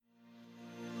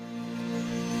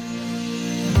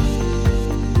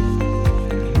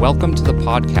Welcome to the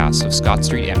podcast of Scott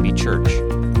Street MB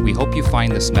Church. We hope you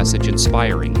find this message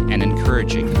inspiring and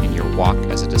encouraging in your walk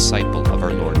as a disciple of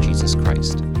our Lord Jesus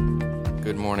Christ.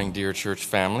 Good morning, dear church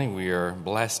family. We are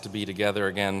blessed to be together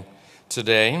again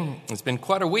today. It's been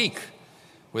quite a week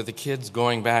with the kids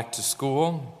going back to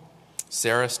school.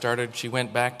 Sarah she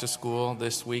went back to school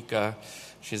this week.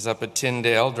 She's up at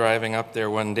Tyndale, driving up there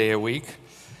one day a week.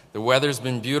 The weather's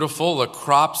been beautiful. The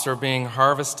crops are being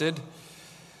harvested.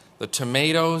 The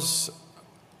tomatoes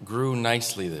grew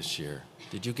nicely this year.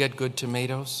 Did you get good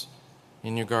tomatoes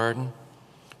in your garden?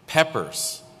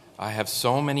 Peppers. I have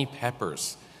so many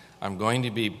peppers. I'm going to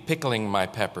be pickling my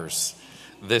peppers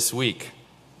this week.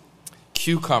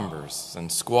 Cucumbers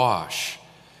and squash.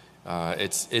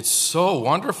 It's so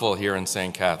wonderful here in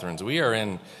St. Catharines. We're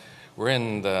in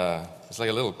it's like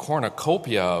a little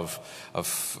cornucopia of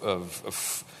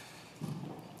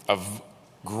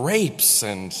grapes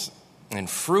and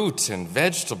fruit and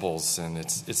vegetables, and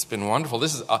it's been wonderful.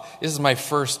 This is my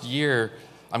first year.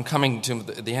 I'm coming to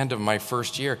the end of my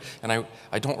first year, and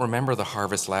I don't remember the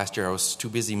harvest last year. I was too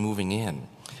busy moving in,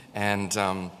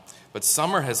 but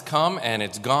summer has come and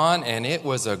it's gone, and it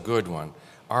was a good one.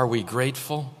 Are we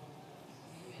grateful?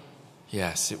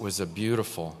 Yes, it was a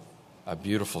beautiful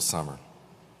summer.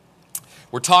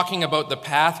 We're talking about the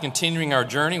path, continuing our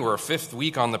journey. We're a fifth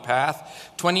week on the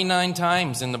path. 29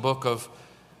 times in the book of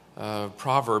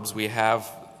Proverbs, we have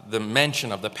the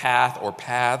mention of the path or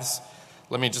paths.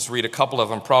 Let me just read a couple of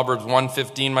them. Proverbs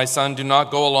 1:15, my son, do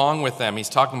not go along with them. He's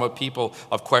talking about people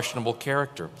of questionable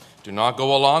character. Do not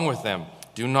go along with them.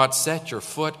 Do not set your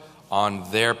foot on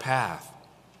their path.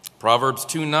 Proverbs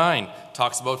 2:9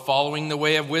 talks about following the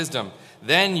way of wisdom.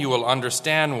 Then you will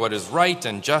understand what is right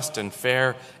and just and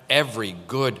fair, every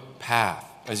good path,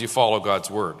 as you follow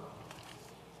God's word.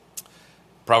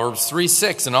 Proverbs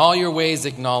 3:6, in all your ways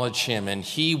acknowledge him, and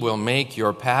he will make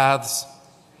your paths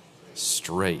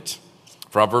straight.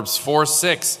 Proverbs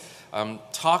 4:6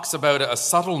 talks about a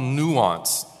subtle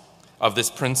nuance of this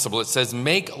principle. It says,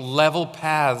 make level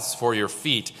paths for your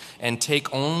feet, and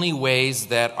take only ways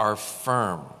that are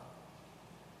firm.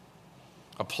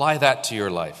 Apply that to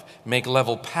your life. Make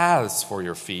level paths for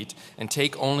your feet, and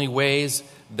take only ways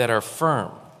that are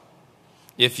firm.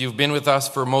 If you've been with us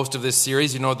for most of this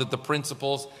series, you know that the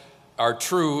principles are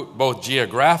true both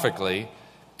geographically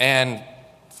and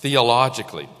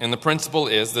theologically. And the principle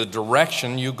is the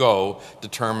direction you go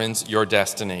determines your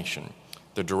destination.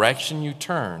 The direction you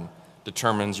turn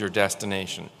determines your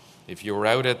destination. If you were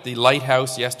out at the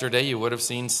lighthouse yesterday, you would have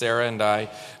seen Sarah and I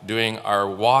doing our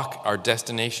walk. Our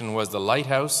destination was the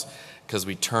lighthouse because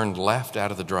we turned left out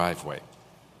of the driveway.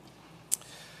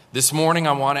 This morning,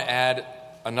 I want to add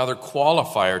another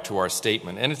qualifier to our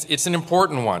statement, and it's an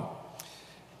important one.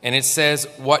 And it says,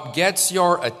 what gets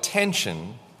your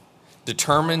attention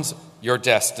determines your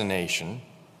destination,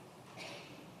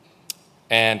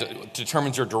 and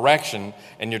determines your direction,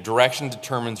 and your direction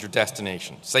determines your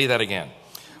destination. Say that again.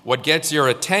 What gets your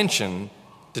attention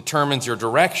determines your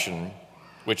direction,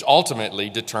 which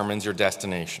ultimately determines your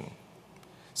destination.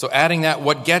 So adding that,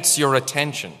 what gets your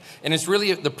attention? And it's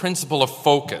really the principle of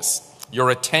focus. Your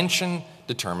attention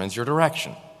determines your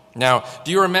direction. Now,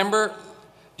 do you remember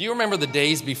the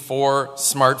days before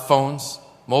smartphones,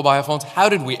 mobile phones? How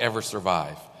did we ever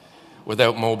survive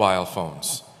without mobile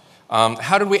phones?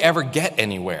 How did we ever get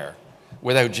anywhere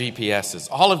without GPSs?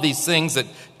 All of these things that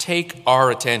take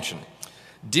our attention.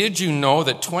 Did you know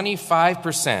that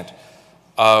 25%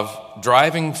 of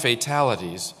driving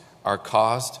fatalities are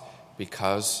caused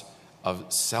because of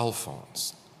cell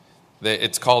phones?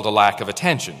 It's called a lack of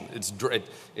attention.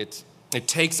 It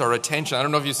takes our attention. I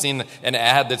don't know if you've seen an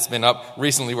ad that's been up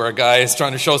recently where a guy is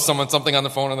trying to show someone something on the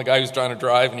phone, and the guy who's trying to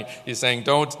drive, and he's saying,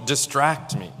 don't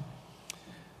distract me.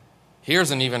 Here's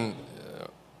an even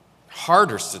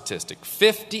harder statistic.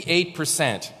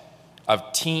 58%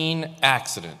 of teen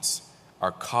accidents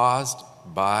are caused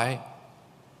by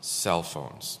cell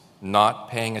phones, not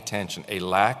paying attention, a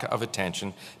lack of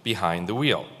attention behind the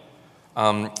wheel.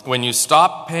 When you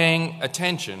stop paying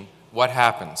attention, what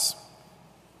happens?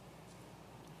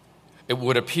 It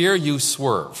would appear you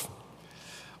swerve,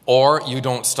 or you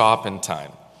don't stop in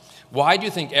time. Why do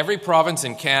you think every province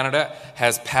in Canada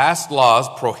has passed laws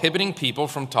prohibiting people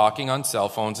from talking on cell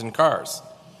phones in cars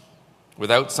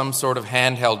without some sort of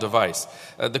handheld device?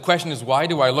 The question is, why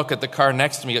do I look at the car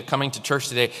next to me coming to church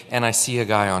today and I see a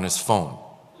guy on his phone?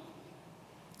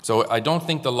 So I don't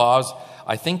think the laws,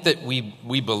 I think that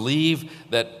we believe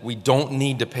that we don't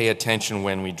need to pay attention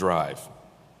when we drive.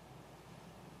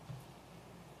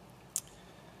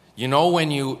 You know,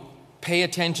 when you pay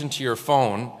attention to your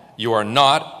phone, you are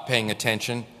not paying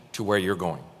attention to where you're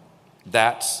going.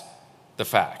 That's the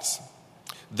facts.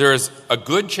 There's a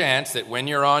good chance that when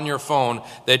you're on your phone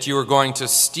that you are going to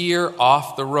steer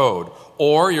off the road,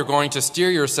 or you're going to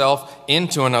steer yourself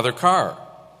into another car.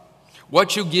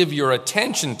 What you give your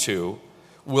attention to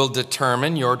will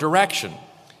determine your direction.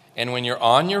 And when you're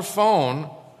on your phone,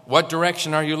 what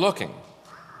direction are you looking?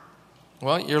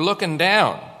 Well, you're looking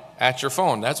down at your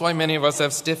phone. That's why many of us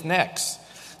have stiff necks,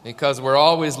 because we're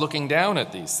always looking down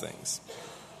at these things.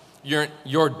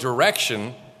 Your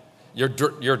direction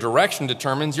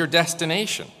determines your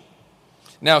destination.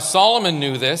 Now, Solomon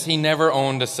knew this. He never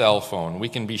owned a cell phone. We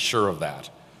can be sure of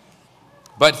that.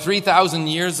 But 3,000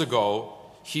 years ago,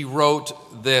 he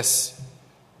wrote this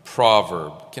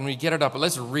proverb. Can we get it up?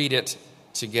 Let's read it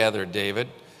together, David.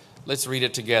 Let's read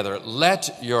it together.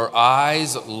 Let your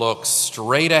eyes look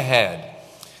straight ahead.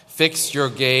 Fix your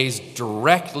gaze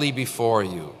directly before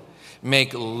you.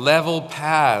 Make level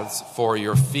paths for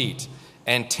your feet,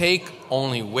 and take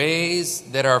only ways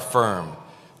that are firm.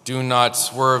 Do not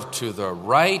swerve to the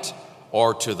right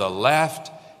or to the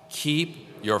left.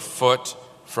 Keep your foot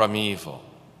from evil.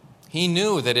 He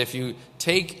knew that if you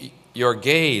take your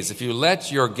gaze, if you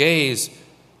let your gaze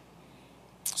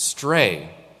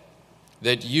stray,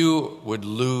 that you would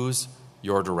lose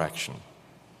your direction.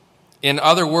 In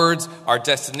other words, our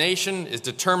destination is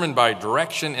determined by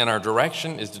direction, and our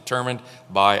direction is determined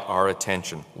by our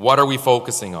attention. What are we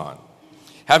focusing on?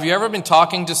 Have you ever been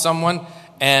talking to someone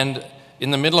and in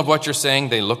the middle of what you're saying,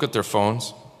 they look at their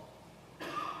phones?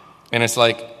 And it's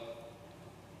like,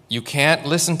 you can't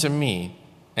listen to me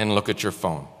and look at your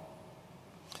phone.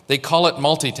 They call it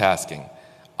multitasking.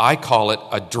 I call it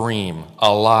a dream,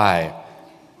 a lie.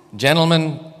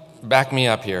 Gentlemen, back me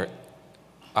up here.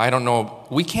 I don't know.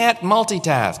 We can't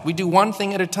multitask. We do one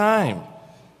thing at a time.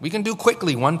 We can do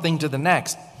quickly one thing to the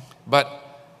next. But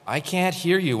I can't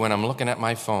hear you when I'm looking at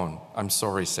my phone. I'm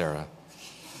sorry, Sarah.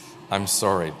 I'm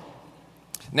sorry.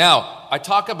 Now, I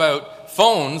talk about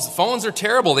phones. Phones are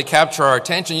terrible. They capture our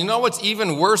attention. You know what's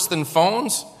even worse than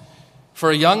phones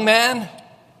for a young man?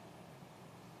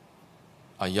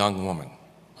 A young woman.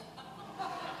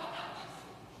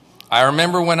 I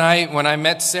remember when I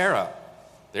met Sarah,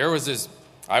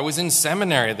 I was in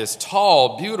seminary, this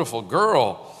tall, beautiful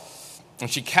girl, and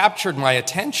she captured my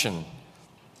attention.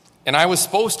 And I was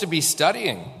supposed to be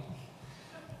studying.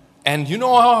 And you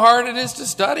know how hard it is to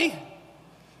study?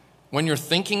 When you're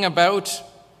thinking about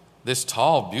this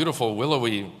tall, beautiful,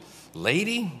 willowy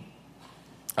lady?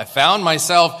 I found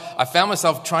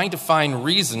myself trying to find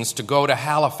reasons to go to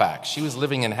Halifax. She was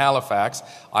living in Halifax.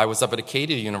 I was up at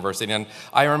Acadia University. And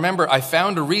I remember I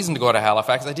found a reason to go to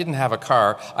Halifax. I didn't have a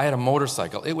car. I had a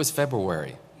motorcycle. It was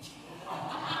February.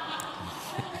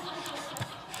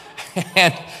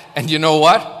 And you know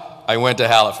what? I went to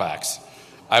Halifax.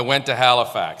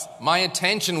 My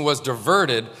attention was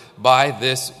diverted by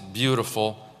this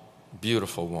beautiful,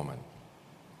 beautiful woman.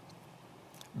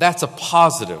 That's a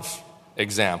positive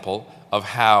example of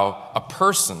how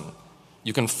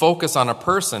you can focus on a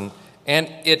person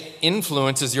and it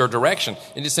influences your direction.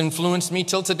 It has influenced me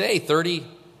till today,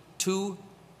 32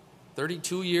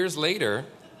 years later.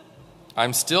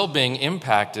 I'm still being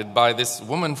impacted by this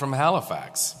woman from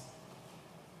Halifax.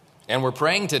 And we're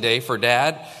praying today for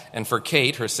Dad and for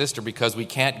Kate, her sister, because we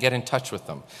can't get in touch with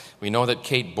them. We know that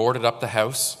Kate boarded up the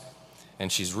house, and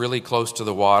she's really close to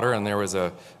the water, and there was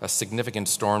a significant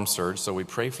storm surge, so we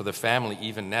pray for the family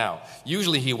even now.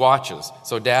 Usually he watches.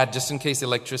 So Dad, just in case the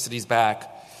electricity's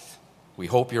back, we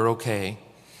hope you're okay,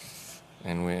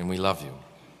 and we love you.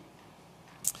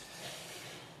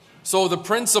 So the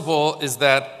principle is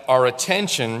that our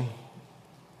attention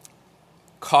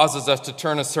causes us to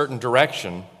turn a certain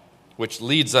direction, which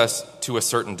leads us to a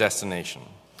certain destination.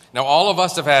 Now, all of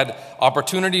us have had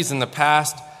opportunities in the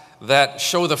past that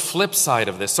show the flip side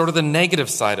of this, sort of the negative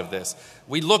side of this.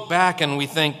 We look back and we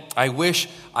think, I wish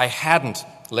I hadn't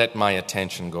let my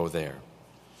attention go there.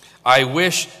 I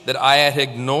wish that I had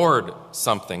ignored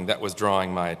something that was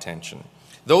drawing my attention.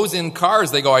 Those in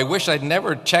cars, they go, I wish I'd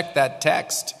never checked that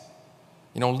text.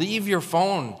 Leave your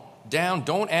phone down.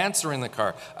 Don't answer in the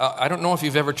car. I don't know if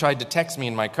you've ever tried to text me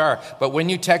in my car, but when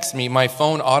you text me, my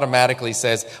phone automatically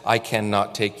says, I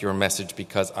cannot take your message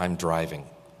because I'm driving.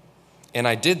 And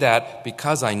I did that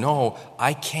because I know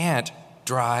I can't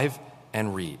drive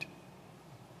and read.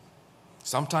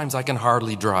 Sometimes I can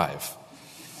hardly drive.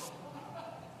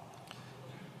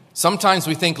 Sometimes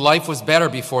we think life was better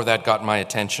before that got my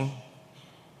attention.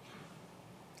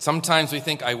 Sometimes we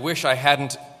think, I wish I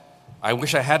hadn't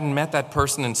met that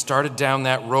person and started down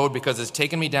that road because it's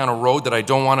taken me down a road that I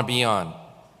don't want to be on.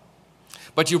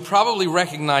 But you probably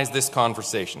recognize this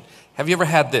conversation. Have you ever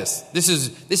had this? This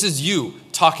is you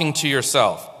talking to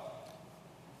yourself.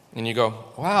 And you go,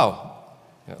 wow,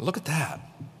 look at that.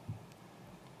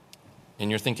 And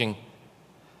you're thinking,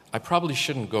 I probably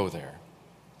shouldn't go there.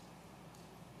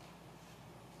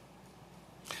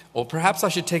 Well, perhaps I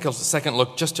should take a second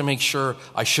look just to make sure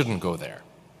I shouldn't go there.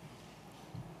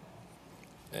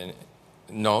 And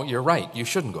no, you're right. You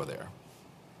shouldn't go there.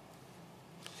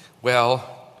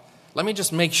 Well, let me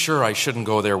just make sure I shouldn't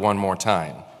go there one more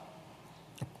time.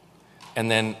 And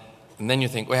then you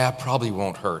think, well, it probably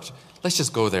won't hurt. Let's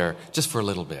just go there just for a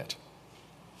little bit.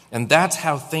 And that's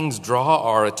how things draw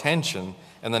our attention.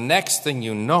 And the next thing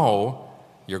you know,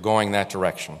 you're going that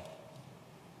direction.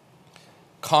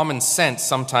 Common sense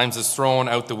sometimes is thrown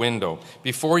out the window.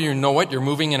 Before you know it, you're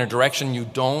moving in a direction you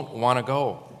don't want to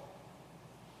go.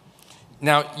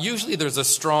 Now, usually there's a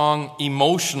strong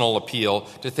emotional appeal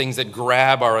to things that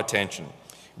grab our attention.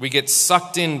 We get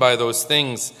sucked in by those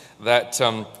things that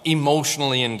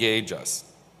emotionally engage us.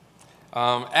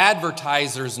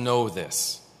 Advertisers know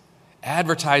this.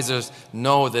 Advertisers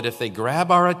know that if they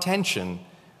grab our attention,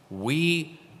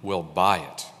 we will buy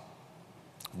it.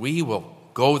 We will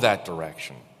go that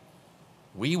direction.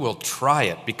 We will try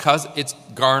it because it's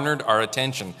garnered our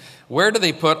attention. Where do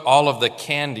they put all of the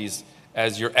candies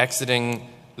as you're exiting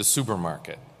the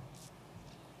supermarket?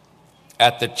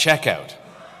 At the checkout.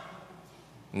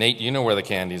 Nate, you know where the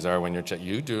candies are when you're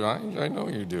You do. I know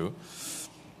you do.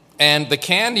 And the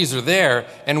candies are there.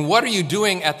 And what are you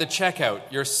doing at the checkout?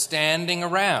 You're standing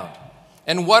around.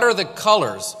 And what are the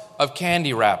colors of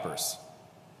candy wrappers?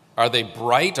 Are they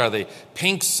bright? Are they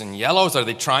pinks and yellows? Are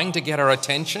they trying to get our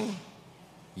attention?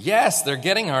 Yes, they're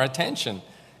getting our attention.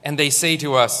 And they say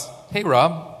to us, hey,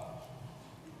 Rob,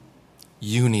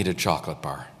 you need a chocolate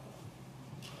bar.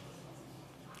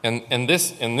 And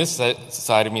this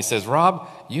side of me says, Rob,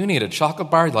 you need a chocolate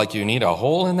bar like you need a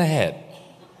hole in the head.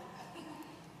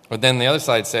 But then the other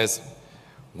side says,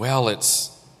 well, it's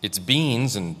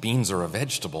beans, and beans are a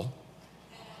vegetable.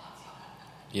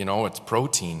 You know, it's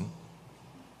protein.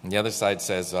 And the other side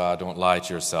says, don't lie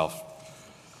to yourself.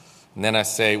 And then I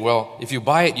say, well, if you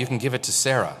buy it, you can give it to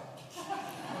Sarah.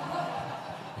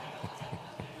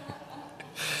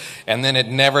 And then it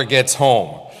never gets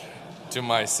home to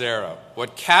my Sarah.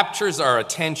 What captures our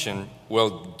attention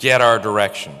will get our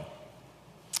direction.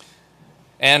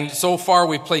 And so far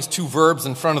we've placed two verbs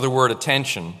in front of the word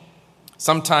attention.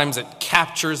 Sometimes it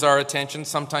captures our attention,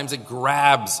 sometimes it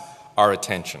grabs our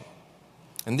attention.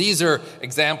 And these are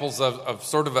examples of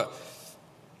sort of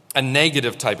a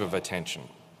negative type of attention.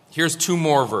 Here's two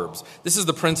more verbs. This is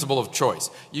the principle of choice.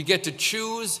 You get to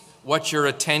choose what your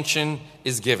attention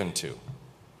is given to.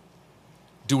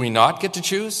 Do we not get to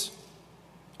choose?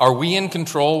 Are we in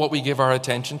control what we give our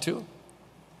attention to?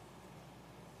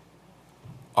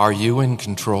 Are you in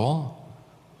control?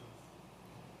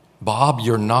 Bob,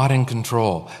 you're not in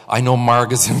control. I know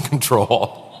Marg is in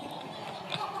control.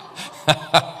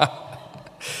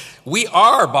 We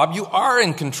are, Bob, you are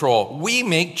in control. We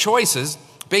make choices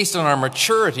based on our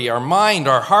maturity, our mind,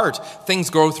 our heart. Things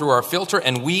go through our filter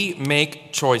and we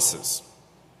make choices.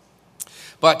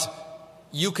 But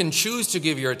you can choose to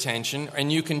give your attention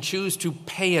and you can choose to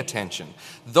pay attention.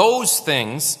 Those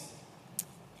things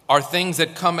are things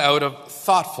that come out of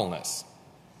thoughtfulness.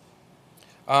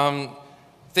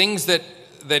 Things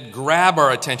that grab our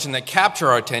attention, that capture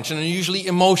our attention, are usually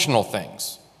emotional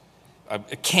things.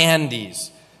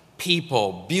 Candies,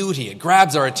 people, beauty, it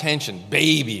grabs our attention.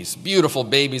 Babies, beautiful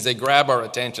babies, they grab our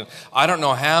attention. I don't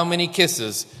know how many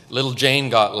kisses little Jane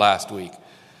got last week.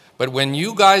 But when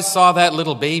you guys saw that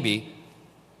little baby,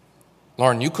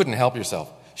 Lauren, you couldn't help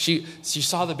yourself. She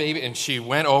saw the baby and she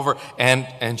went over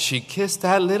and she kissed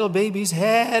that little baby's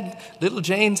head, little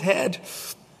Jane's head.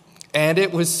 And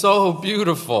it was so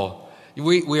beautiful.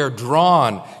 We are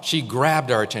drawn. She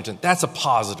grabbed our attention. That's a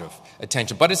positive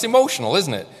attention. But it's emotional,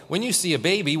 isn't it? When you see a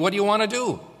baby, what do you want to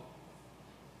do?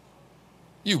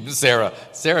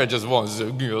 Sarah just wants a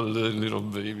little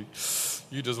baby.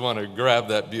 You just want to grab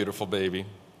that beautiful baby.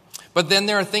 But then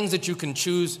there are things that you can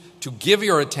choose to give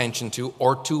your attention to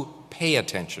or to pay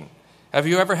attention. Have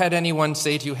you ever had anyone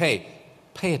say to you, hey,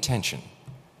 pay attention?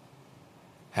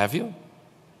 Have you?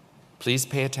 Please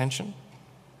pay attention.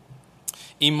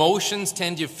 Emotions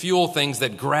tend to fuel things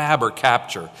that grab or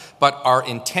capture, but our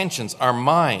intentions, our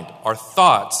mind, our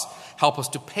thoughts help us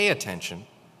to pay attention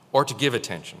or to give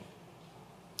attention.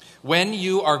 When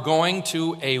you are going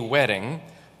to a wedding,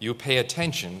 you pay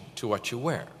attention to what you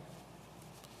wear.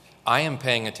 I am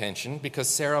paying attention because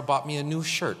Sarah bought me a new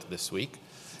shirt this week,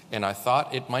 and I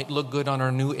thought it might look good on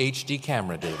our new HD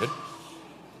camera, David.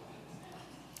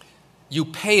 You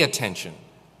pay attention.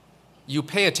 You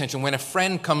pay attention. When a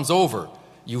friend comes over,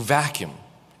 you vacuum.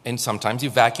 And sometimes you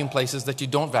vacuum places that you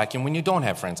don't vacuum when you don't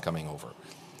have friends coming over.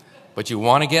 But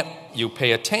you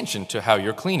pay attention to how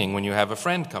you're cleaning when you have a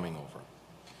friend coming over.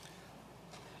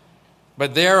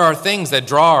 But there are things that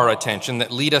draw our attention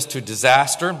that lead us to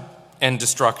disaster and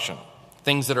destruction.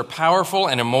 Things that are powerful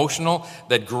and emotional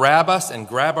that grab us and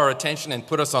grab our attention and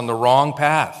put us on the wrong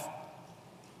path.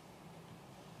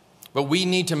 But we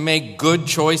need to make good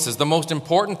choices. The most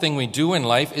important thing we do in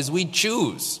life is we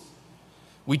choose.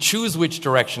 We choose which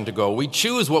direction to go. We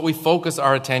choose what we focus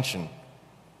our attention.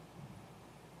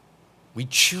 We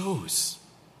choose.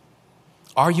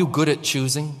 Are you good at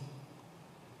choosing?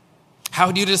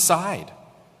 How do you decide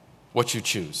what you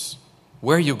choose,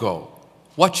 where you go,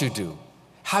 what you do,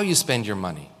 how you spend your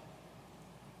money?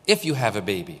 If you have a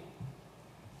baby,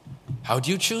 how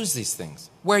do you choose these things?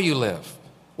 Where you live,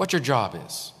 what your job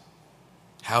is?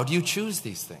 How do you choose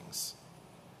these things?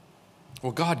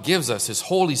 Well, God gives us His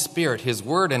Holy Spirit, His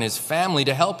Word, and His family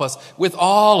to help us with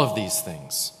all of these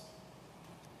things.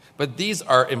 But these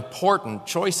are important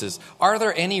choices. Are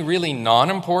there any really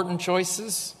non-important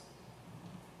choices?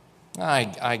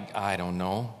 I don't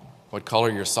know. What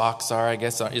color your socks are, I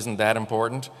guess, isn't that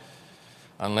important?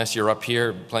 Unless you're up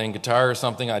here playing guitar or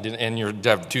something, and you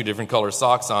have two different color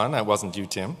socks on. That wasn't you,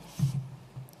 Tim.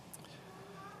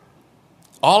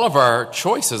 All of our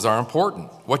choices are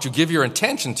important. What you give your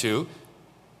attention to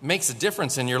makes a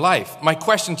difference in your life. My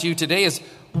question to you today is,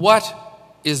 what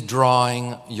is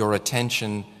drawing your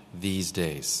attention these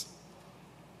days?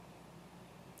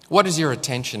 What is your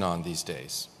attention on these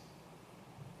days?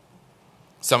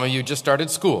 Some of you just started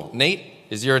school. Nate,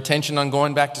 is your attention on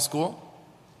going back to school?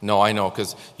 No, I know,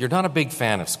 because you're not a big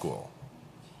fan of school.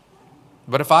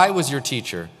 But if I was your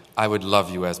teacher, I would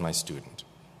love you as my student,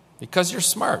 because you're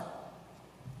smart.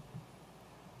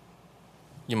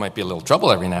 You might be a little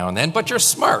trouble every now and then, but you're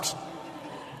smart.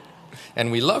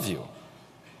 And we love you.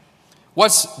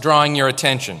 What's drawing your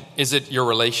attention? Is it your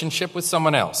relationship with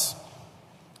someone else?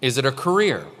 Is it a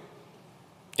career?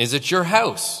 Is it your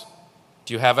house?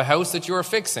 Do you have a house that you are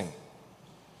fixing?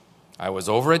 I was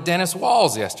over at Dennis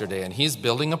Walls yesterday, and he's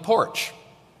building a porch.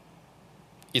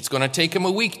 It's going to take him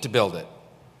a week to build it.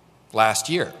 Last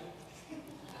year.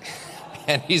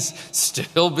 And he's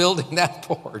still building that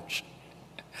porch.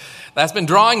 That's been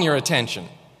drawing your attention.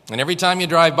 And every time you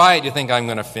drive by it, you think, I'm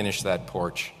going to finish that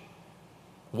porch.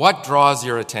 What draws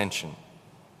your attention?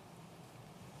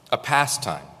 A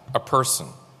pastime, a person.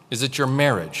 Is it your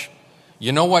marriage?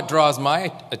 You know what draws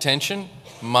my attention?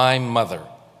 My mother.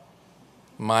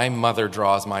 My mother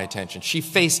draws my attention. She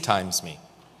FaceTimes me.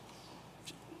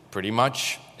 Pretty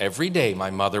much every day, my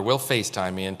mother will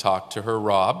FaceTime me and talk to her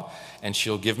Rob, and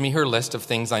she'll give me her list of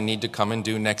things I need to come and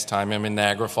do next time I'm in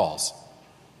Niagara Falls.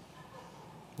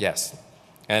 Yes.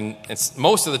 And it's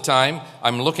most of the time,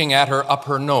 I'm looking at her up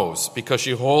her nose because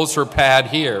she holds her pad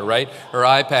here, right? Her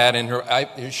iPad,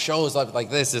 and it shows up like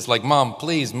this. It's like, Mom,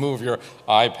 please move your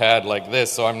iPad like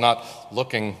this so I'm not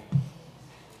looking.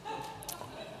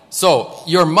 So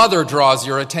your mother draws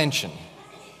your attention.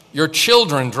 Your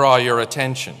children draw your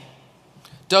attention.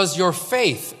 Does your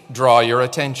faith draw your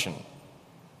attention?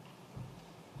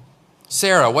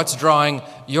 Sarah, what's drawing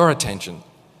your attention?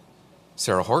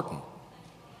 Sarah Horton.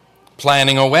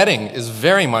 Planning a wedding is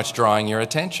very much drawing your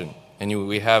attention. And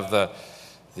we have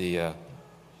the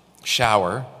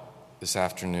shower this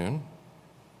afternoon.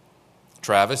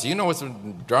 Travis, you know what's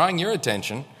drawing your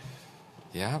attention.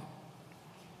 Yeah.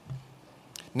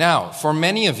 Now, for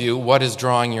many of you, what is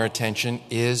drawing your attention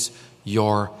is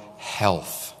your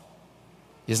health,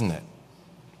 isn't it?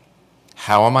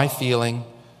 How am I feeling?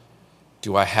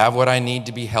 Do I have what I need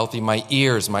to be healthy? My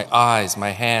ears, my eyes, my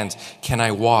hands. Can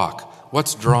I walk?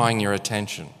 What's drawing your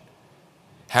attention?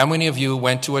 How many of you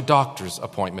went to a doctor's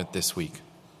appointment this week?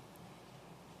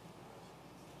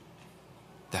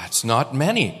 That's not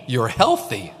many. You're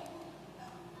healthy.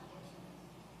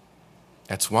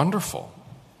 That's wonderful.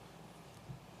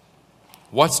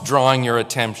 What's drawing your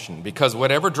attention? Because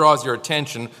whatever draws your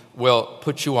attention will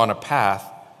put you on a path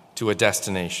to a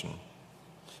destination.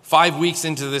 5 weeks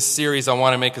into this series, I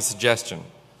want to make a suggestion.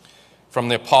 From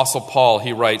the Apostle Paul,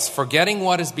 he writes, forgetting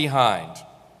what is behind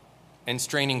and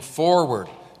straining forward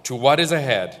to what is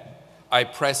ahead, I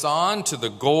press on to the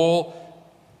goal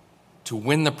to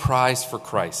win the prize for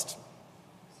Christ,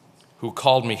 who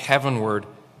called me heavenward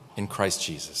in Christ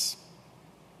Jesus.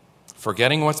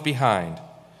 Forgetting what's behind,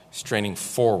 straining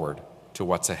forward to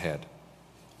what's ahead.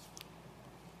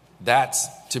 That's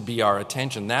to be our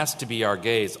attention. That's to be our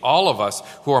gaze. All of us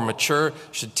who are mature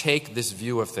should take this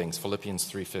view of things,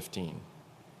 Philippians 3:15.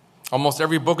 Almost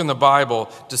every book in the Bible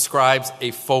describes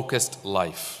a focused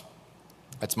life.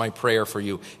 That's my prayer for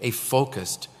you, a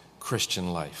focused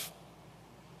Christian life.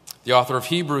 The author of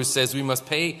Hebrews says we must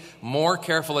pay more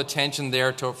careful attention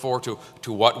therefore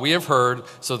to what we have heard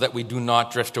so that we do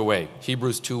not drift away.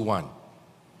 Hebrews 2:1.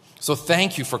 So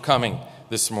thank you for coming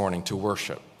this morning to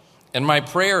worship. And my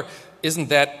prayer isn't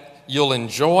that you'll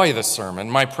enjoy the sermon.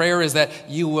 My prayer is that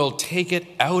you will take it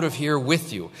out of here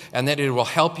with you and that it will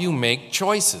help you make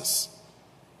choices.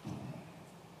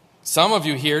 Some of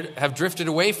you here have drifted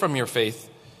away from your faith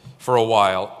for a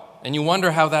while, and you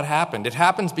wonder how that happened. It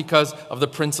happens because of the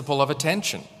principle of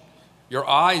attention. Your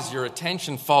eyes, your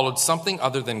attention followed something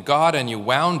other than God, and you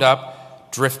wound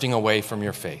up drifting away from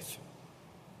your faith.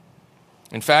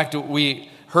 In fact,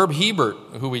 Herb Hebert,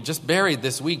 who we just buried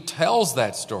this week, tells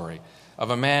that story of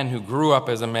a man who grew up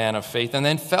as a man of faith and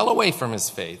then fell away from his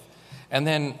faith. And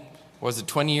then, was it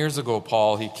 20 years ago,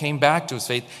 Paul, he came back to his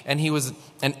faith, and he was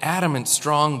an adamant,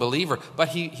 strong believer. But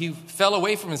he fell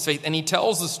away from his faith, and he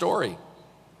tells the story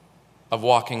of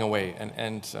walking away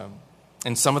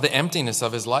and some of the emptiness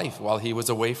of his life while he was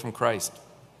away from Christ.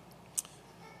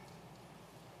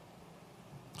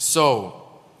 So,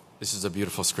 this is a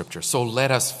beautiful scripture. So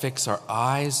let us fix our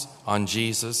eyes on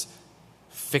Jesus.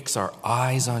 Fix our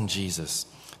eyes on Jesus,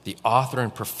 the author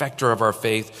and perfecter of our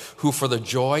faith, who for the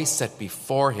joy set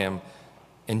before him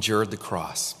endured the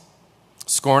cross,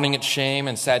 scorning its shame,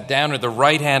 and sat down at the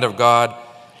right hand of God.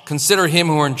 Consider him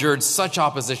who endured such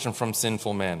opposition from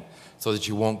sinful men, so that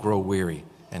you won't grow weary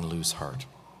and lose heart.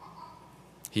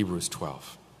 Hebrews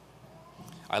 12.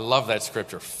 I love that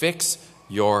scripture. Fix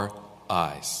your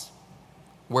eyes.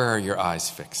 Where are your eyes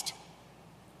fixed?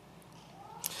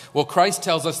 Well, Christ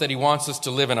tells us that he wants us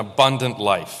to live an abundant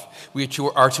life. We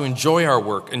are to enjoy our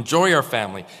work, enjoy our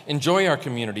family, enjoy our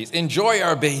communities, enjoy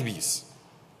our babies.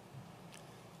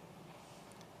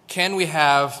 Can we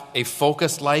have a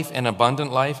focused life, an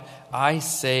abundant life? I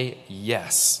say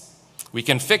yes. We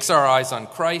can fix our eyes on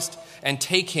Christ and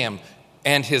take him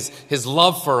and his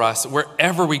love for us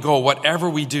wherever we go, whatever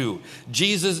we do.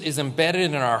 Jesus is embedded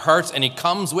in our hearts, and he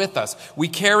comes with us. We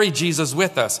carry Jesus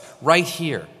with us right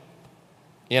here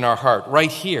in our heart,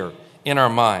 right here in our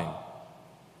mind.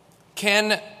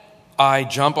 Can I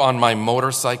jump on my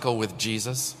motorcycle with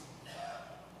Jesus?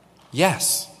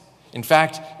 Yes. In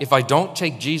fact, if I don't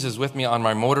take Jesus with me on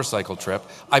my motorcycle trip,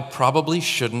 I probably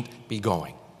shouldn't be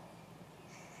going.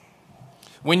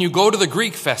 When you go to the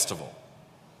Greek festival,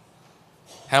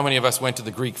 how many of us went to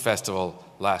the Greek festival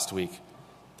last week?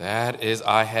 That is,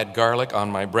 I had garlic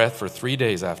on my breath for 3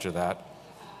 days after that.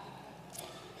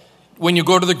 When you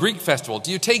go to the Greek festival, do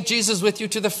you take Jesus with you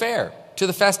to the fair, to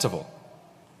the festival?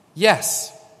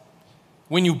 Yes.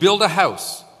 When you build a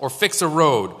house or fix a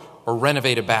road or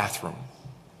renovate a bathroom,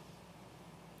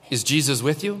 is Jesus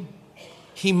with you?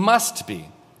 He must be.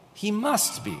 He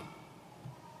must be.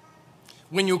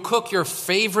 When you cook your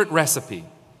favorite recipe,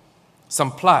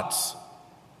 some plats,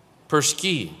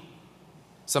 perski,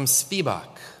 some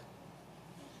zwieback.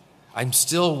 I'm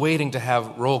still waiting to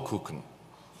have rollkuchen.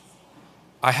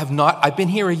 I've been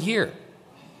here a year,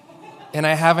 and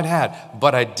I haven't had.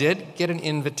 But I did get an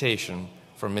invitation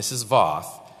from Mrs. Voth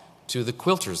to the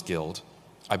Quilters Guild.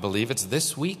 I believe it's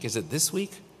this week. Is it this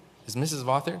week? Is Mrs.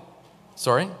 Voth there?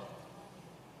 Sorry?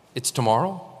 It's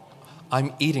tomorrow?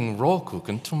 I'm eating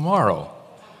rollkuchen tomorrow.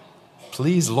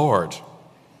 Please, Lord.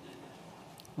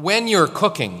 When you're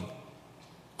cooking,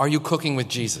 are you cooking with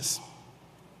Jesus?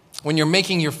 When you're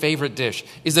making your favorite dish,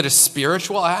 is it a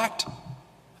spiritual act?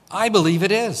 I believe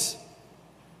it is.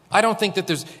 I don't think that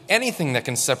there's anything that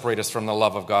can separate us from the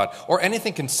love of God, or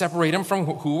anything can separate him from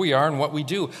who we are and what we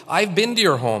do. I've been to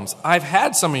your homes. I've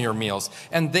had some of your meals,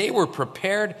 and they were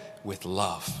prepared with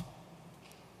love.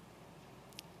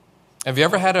 Have you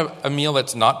ever had a meal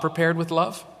that's not prepared with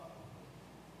love?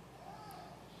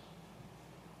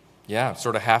 Yeah,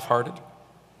 sort of half-hearted.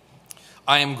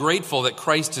 I am grateful that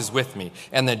Christ is with me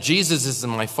and that Jesus is in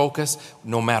my focus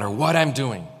no matter what I'm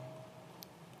doing.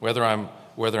 Whether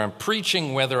I'm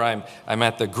preaching, whether I'm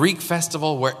at the Greek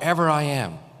festival, wherever I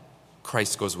am,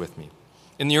 Christ goes with me.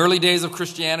 In the early days of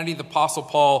Christianity, the Apostle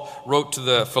Paul wrote to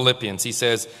the Philippians. He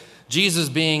says, Jesus,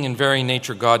 being in very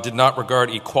nature God, did not regard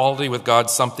equality with God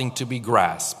something to be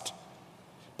grasped,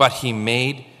 but he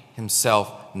made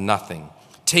himself nothing,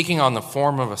 taking on the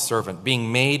form of a servant,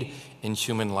 being made in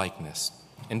human likeness.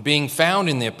 And being found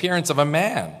in the appearance of a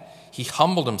man, he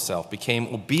humbled himself,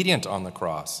 became obedient on the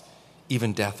cross,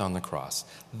 even death on the cross.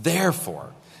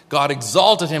 Therefore, God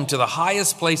exalted him to the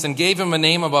highest place and gave him a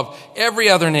name above every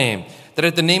other name, that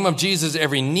at the name of Jesus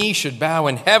every knee should bow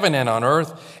in heaven and on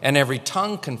earth, and every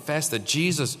tongue confess that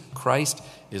Jesus Christ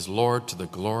is Lord to the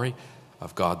glory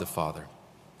of God the Father.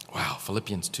 Wow,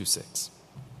 Philippians 2:6.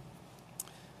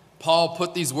 Paul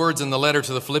put these words in the letter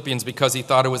to the Philippians because he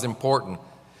thought it was important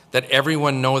that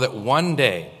everyone know that one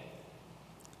day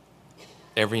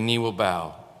every knee will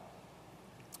bow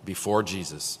before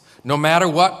Jesus, no matter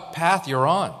what path you're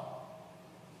on.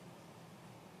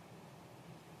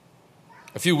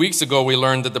 A few weeks ago, we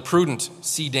learned that the prudent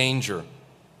see danger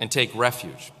and take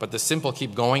refuge, but the simple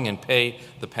keep going and pay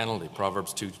the penalty,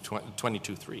 Proverbs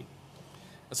 22:3.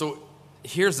 So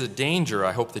here's the danger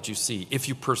I hope that you see. If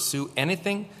you pursue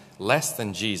anything less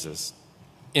than Jesus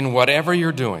in whatever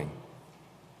you're doing,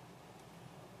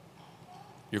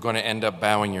 you're going to end up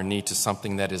bowing your knee to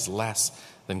something that is less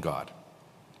than God,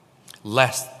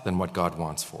 less than what God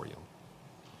wants for you.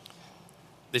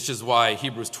 This is why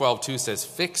Hebrews 12:2 says,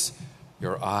 fix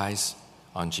your eyes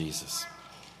on Jesus.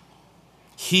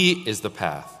 He is the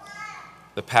path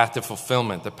to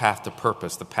fulfillment, the path to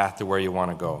purpose, the path to where you want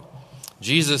to go.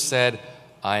 Jesus said,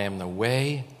 I am the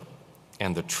way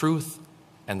and the truth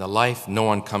and the life. No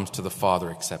one comes to the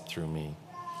Father except through me.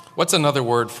 What's another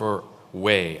word for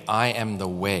way? I am the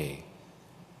way.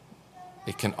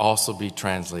 It can also be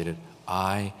translated,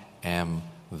 I am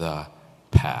the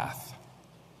path.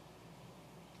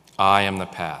 I am the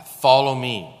path. Follow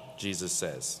me, Jesus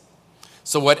says.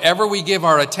 So whatever we give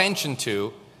our attention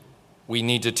to, we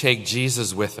need to take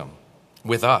Jesus with him,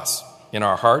 with us, in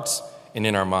our hearts and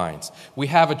in our minds. We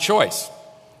have a choice.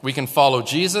 We can follow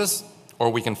Jesus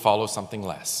or we can follow something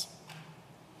less.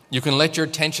 You can let your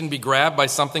attention be grabbed by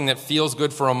something that feels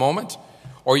good for a moment,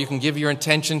 or you can give your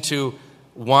attention to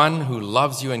one who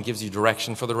loves you and gives you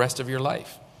direction for the rest of your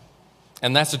life.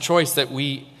 And that's a choice that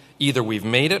either we've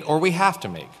made it or we have to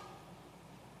make.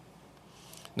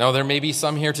 Now, there may be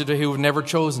some here today who have never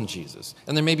chosen Jesus.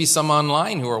 And there may be some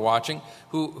online who are watching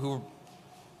who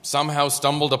somehow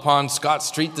stumbled upon Scott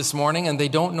Street this morning and they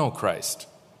don't know Christ.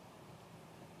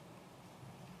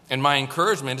 And my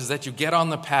encouragement is that you get on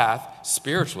the path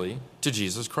spiritually to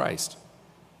Jesus Christ.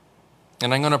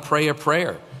 And I'm going to pray a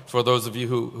prayer for those of you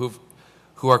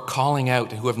who are calling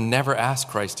out, who have never asked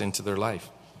Christ into their life.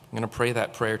 I'm going to pray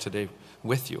that prayer today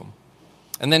with you.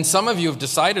 And then some of you have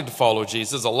decided to follow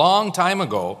Jesus a long time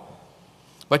ago,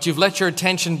 but you've let your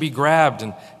attention be grabbed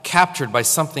and captured by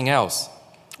something else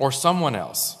or someone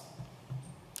else.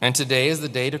 And today is the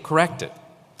day to correct it.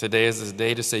 Today is the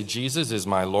day to say, Jesus is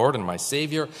my Lord and my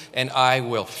Savior, and I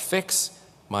will fix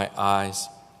my eyes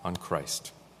on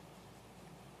Christ.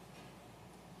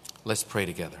 Let's pray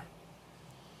together.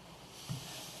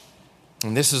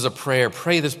 And this is a prayer.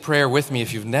 Pray this prayer with me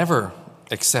if you've never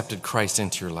accepted Christ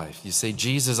into your life. You say,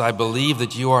 Jesus, I believe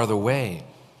that you are the way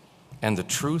and the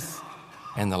truth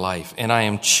and the life, and I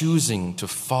am choosing to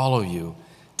follow you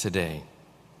today.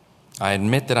 I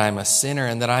admit that I'm a sinner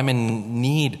and that I'm in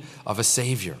need of a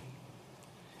Savior,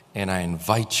 and I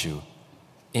invite you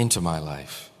into my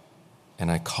life, and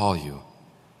I call you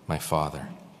my Father.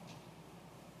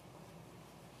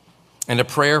 And a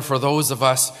prayer for those of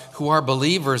us who are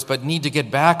believers but need to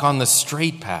get back on the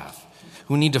straight path,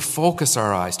 who need to focus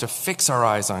our eyes, to fix our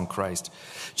eyes on Christ.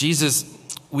 Jesus,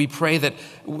 we pray that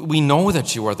we know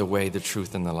that you are the way, the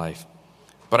truth, and the life,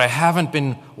 but I haven't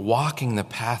been walking the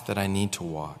path that I need to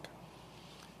walk.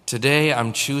 Today,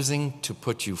 I'm choosing to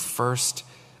put you first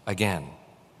again.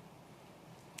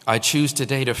 I choose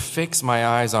today to fix my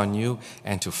eyes on you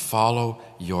and to follow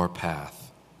your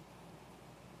path.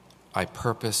 I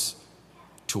purpose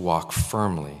to walk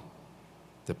firmly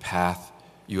the path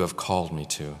you have called me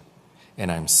to,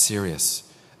 and I'm serious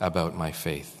about my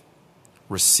faith.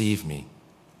 Receive me.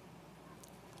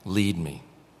 Lead me.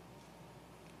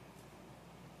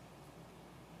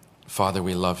 Father,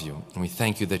 we love you, and we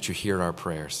thank you that you hear our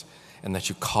prayers and that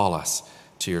you call us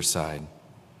to your side.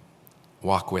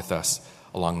 Walk with us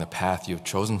along the path you have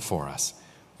chosen for us.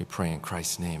 We pray in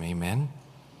Christ's name. Amen.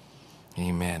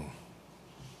 Amen.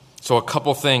 So a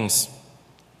couple things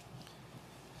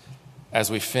as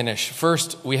we finish.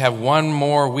 First, we have one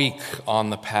more week on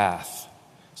the path.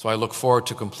 So I look forward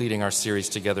to completing our series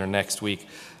together next week.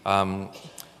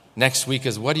 Next week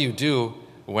is what do you do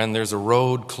when there's a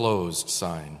road closed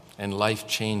sign and life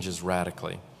changes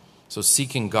radically? So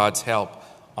seeking God's help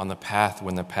on the path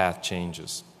when the path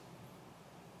changes.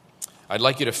 I'd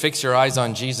like you to fix your eyes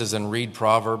on Jesus and read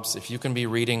Proverbs. If you can be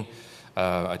reading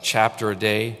a chapter a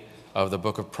day of the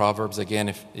book of Proverbs,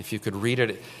 again, if you could read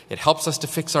it, it helps us to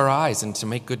fix our eyes and to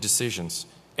make good decisions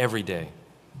every day.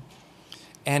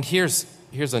 And here's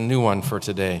a new one for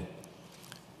today.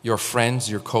 Your friends,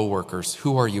 your co-workers,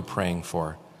 who are you praying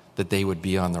for that they would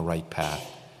be on the right path?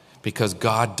 Because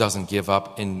God doesn't give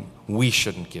up and we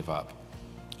shouldn't give up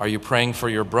Are you praying for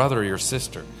your brother or your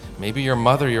sister? Maybe your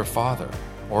mother, your father,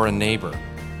 or a neighbor.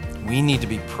 We need to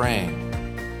be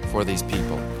praying for these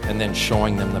people and then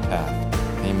showing them the path.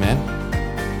 Amen?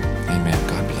 Amen.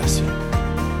 God bless you.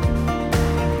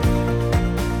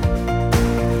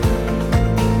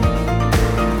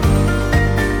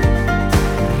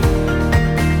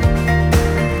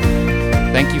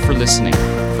 Thank you for listening.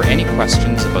 For any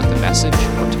questions about the message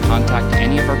or to contact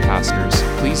any of our pastors,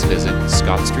 please visit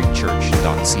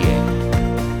scottstreetchurch.ca.